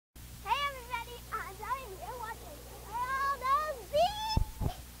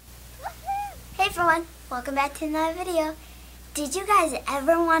everyone, welcome back to another video. Did you guys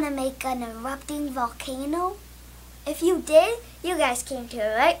ever want to make an erupting volcano? If you did, you guys came to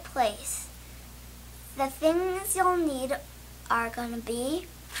the right place. The things you'll need are going to be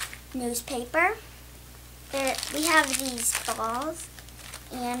newspaper. We have these balls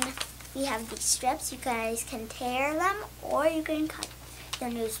and we have these strips. You guys can tear them or you can cut the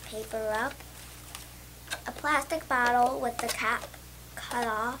newspaper up. A plastic bottle with the cap cut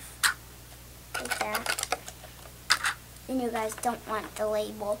off. Like that. And you guys don't want the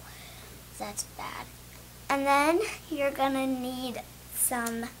label, that's bad. And then you're gonna need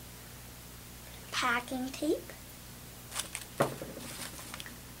some packing tape,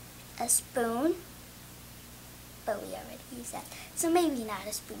 a spoon, but we already used that, so maybe not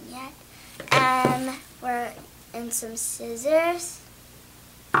a spoon yet. And some scissors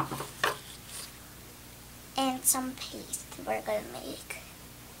and some paste we're gonna make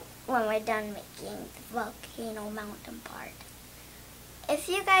when we're done making the volcano mountain part. If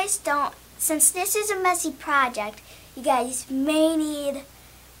you guys don't, since this is a messy project, you guys may need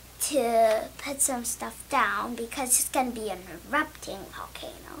to put some stuff down because it's going to be an erupting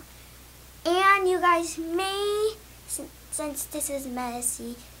volcano. And you guys may, since this is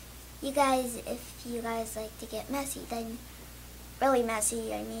messy, you guys, if you guys like to get messy, then really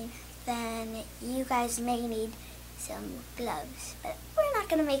messy, then you guys may need some gloves, but we're not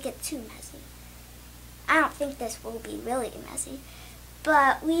going to make it too messy. I don't think this will be really messy,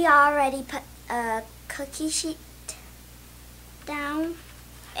 but we already put a cookie sheet down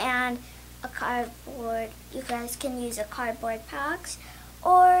and a cardboard. You guys can use a cardboard box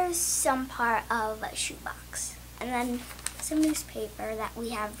or some part of a shoebox, and then some newspaper that we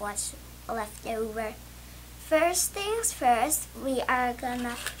have left over. First things first, we are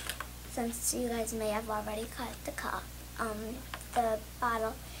gonna, since you guys may have already cut the cup, the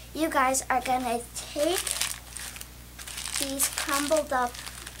bottle, you guys are gonna take these crumbled up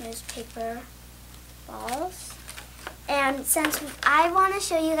newspaper balls, and since I want to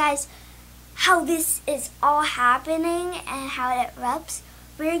show you guys how this is all happening and how it erupts,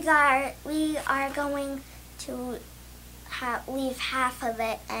 we are going to leave half of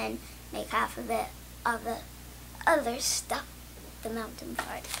it and make half of it of the other stuff, the mountain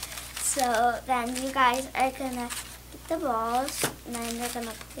part. So then you guys are gonna get the balls and then you're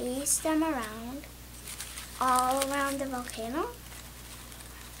gonna place them around, all around the volcano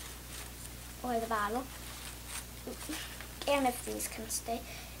or the bottle. And if these can stay,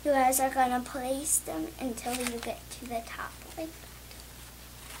 you guys are gonna place them until you get to the top like that.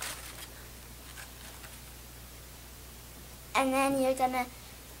 And then you're gonna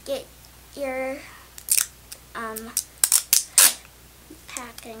get your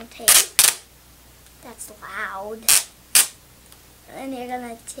packing tape. That's loud. And then you're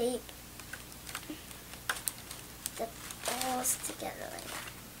gonna take the balls together like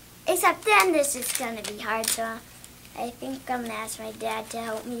that. Except then this is gonna be hard, so I think I'm gonna ask my dad to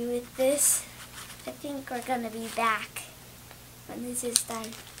help me with this. I think we're gonna be back when this is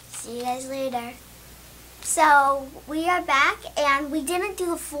done. See you guys later. So we are back, and we didn't do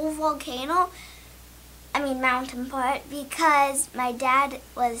the full mountain part, because my dad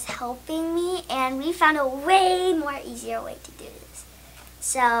was helping me and we found a way more easier way to do this.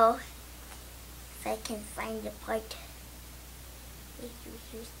 So if I can find the part,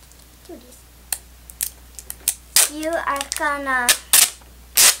 do this. You are gonna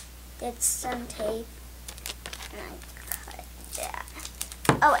get some tape and cut that.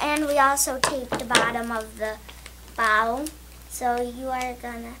 Oh, and we also taped the bottom of the bottle. So you are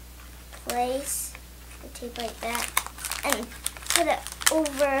gonna place the tape like that and put it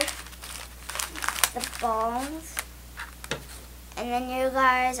over the balls. And then you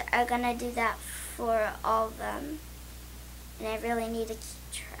guys are gonna do that for all of them. And I really need to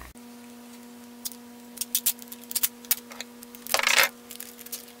keep track.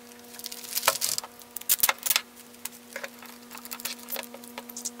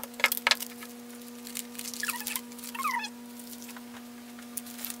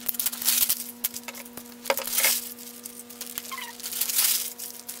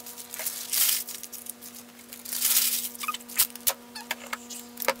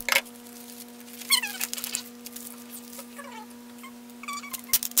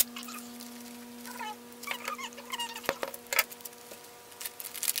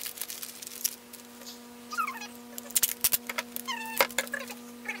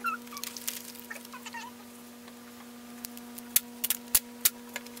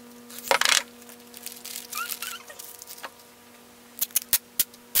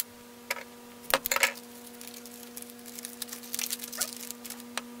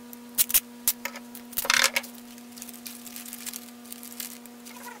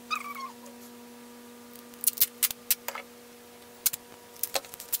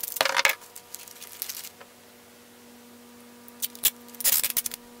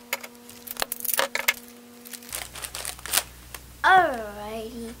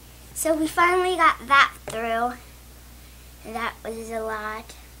 So we finally got that through, and that was a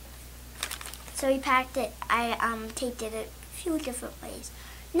lot. So we packed it, I taped it a few different ways.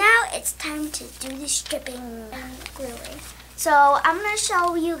 Now it's time to do the stripping and gluing. So I'm going to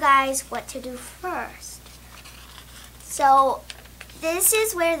show you guys what to do first. So this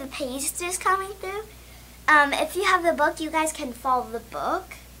is where the paste is coming through. If you have the book, you guys can follow the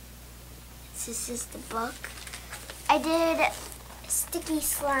book. This is the book. I did sticky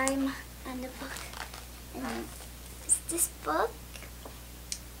slime on the book. And this book,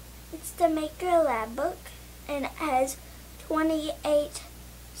 it's the Maker Lab book, and it has 28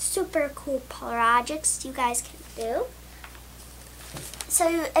 super cool projects you guys can do.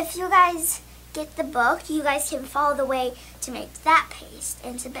 So if you guys get the book, you guys can follow the way to make that paste,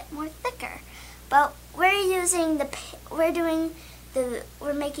 and it's a bit more thicker. But we're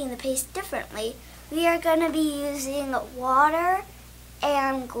making the paste differently. We are going to be using water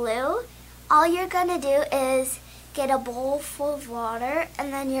and glue. All you're going to do is get a bowl full of water,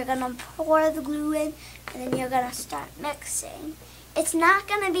 and then you're going to pour the glue in, and then you're going to start mixing. It's not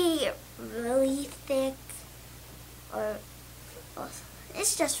going to be really thick, or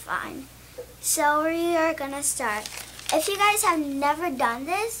it's just fine. So we are going to start. If you guys have never done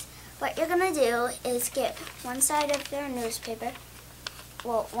this, what you're going to do is get one side of your newspaper,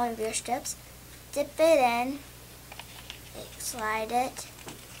 well, one of your strips, dip it in, slide it,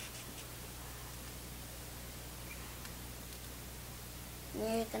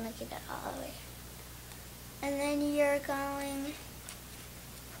 and you're going to get it all the way. And then you're going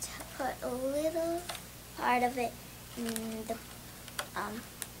to put a little part of it in the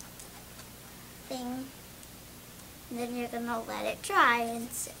thing. And then you're going to let it dry and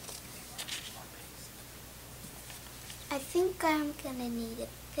sit. I think I'm going to need a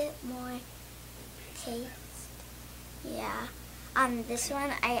bit more paste. Yeah. On this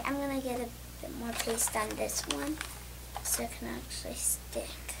one, I'm going to get a bit more paste on this one so it can actually stick.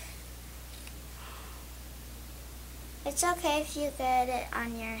 It's okay if you get it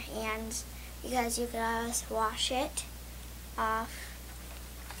on your hands because you can always wash it off.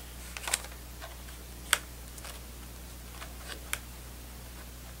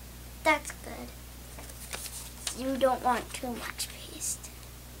 That's good. You don't want too much paste.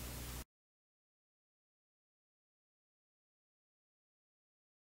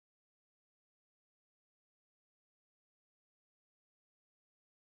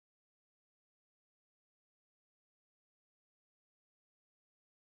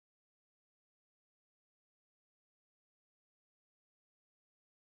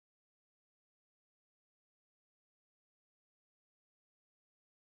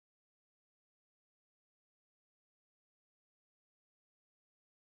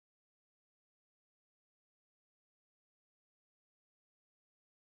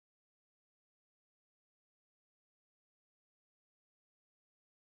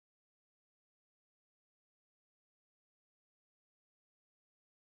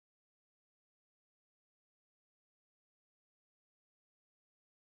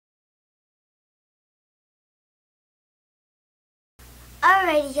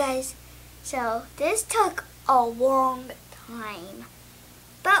 Alrighty guys, so this took a long time,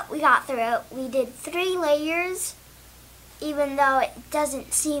 but we got through it. We did 3 layers, even though it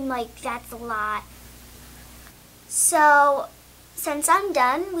doesn't seem like that's a lot. So since I'm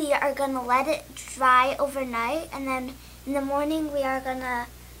done, we are going to let it dry overnight, and then in the morning we are going to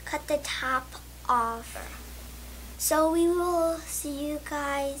cut the top off. So we will see you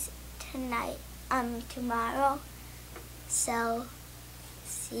guys tomorrow. So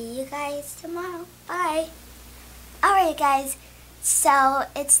see you guys tomorrow. Bye. Alright guys, so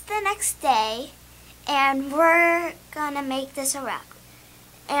it's the next day and we're gonna make this a wrap.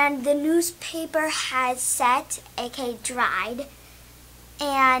 And the newspaper has set, aka dried.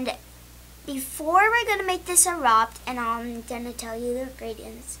 And before we're gonna make this erupt, and I'm gonna tell you the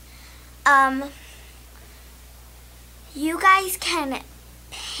ingredients, you guys can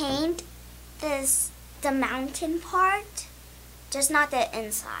paint the mountain part, just not the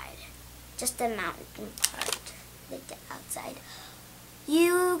inside, just the mountain part, like the outside.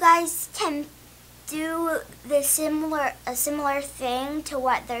 You guys can do a similar thing to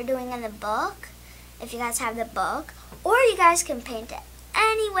what they're doing in the book, if you guys have the book, or you guys can paint it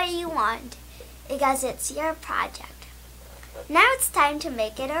any way you want, because it's your project. Now it's time to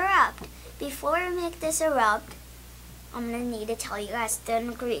make it erupt. Before we make this erupt, I'm gonna need to tell you guys the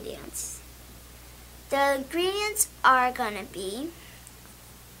ingredients. The ingredients are gonna be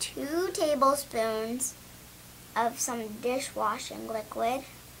 2 tablespoons of some dishwashing liquid,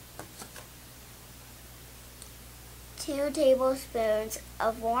 2 tablespoons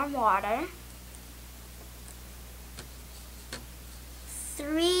of warm water,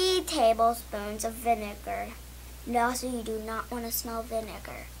 3 tablespoons of vinegar. And also, you do not want to smell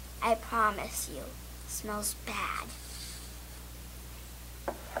vinegar. I promise you, it smells bad.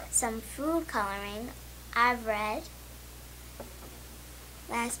 Some food coloring I've read.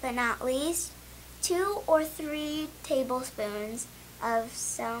 Last but not least, 2 or 3 tablespoons of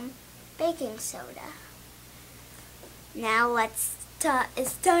some baking soda. Now it's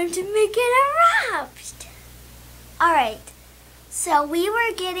time to make it erupt. Alright, so we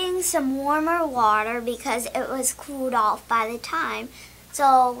were getting some warmer water because it was cooled off by the time.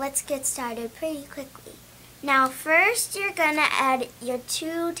 So let's get started pretty quickly. Now first you're going to add your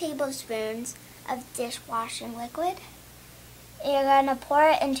 2 tablespoons of dishwashing liquid. You're going to pour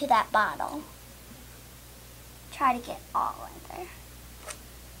it into that bottle. Try to get all in there.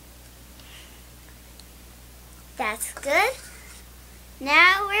 That's good.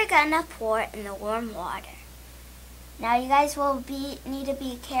 Now we're going to pour it in the warm water. Now you guys will need to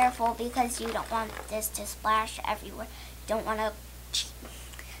be careful because you don't want this to splash everywhere. You don't want to cheat.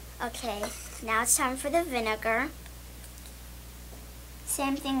 Okay, now it's time for the vinegar.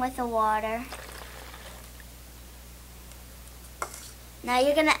 Same thing with the water. Now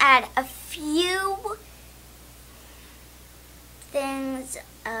you're going to add a few things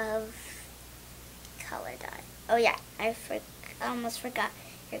of color dye. Oh yeah, I almost forgot.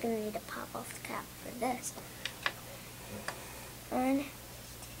 You're going to need to pop off the cap for this. 1,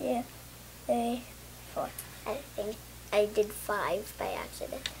 2, 3, 4. I think I did 5 by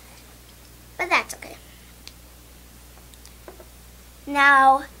accident. But that's okay.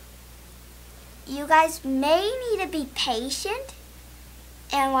 Now, you guys may need to be patient,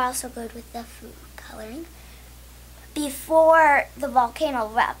 and we're also good with the food coloring, before the volcano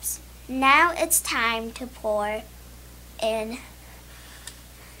erupts. Now it's time to pour in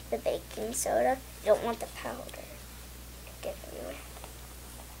the baking soda. You don't want the powder to get everywhere.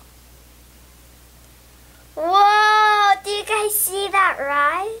 Whoa! Do you guys see that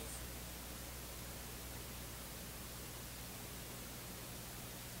rise?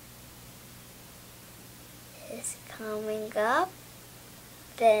 It's coming up,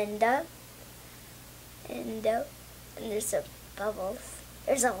 bend up, and up, and there's some bubbles.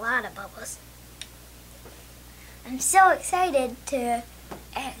 There's a lot of bubbles. I'm so excited to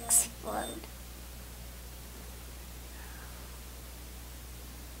explode.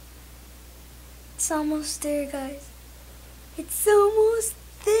 It's almost there, guys. It's almost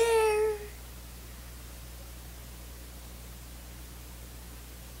there.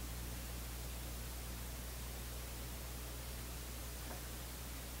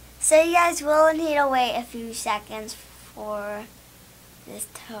 So you guys will need to wait a few seconds for this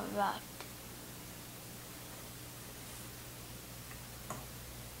to erupt.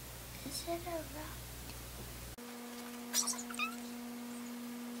 Is it erupt?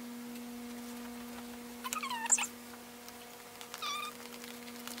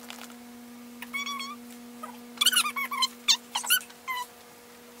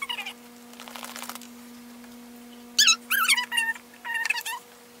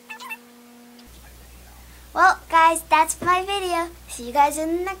 Well, guys, that's my video. See you guys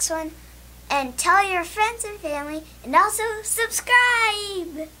in the next one. And tell your friends and family, and also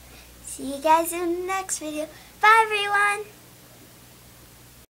subscribe. See you guys in the next video. Bye, everyone.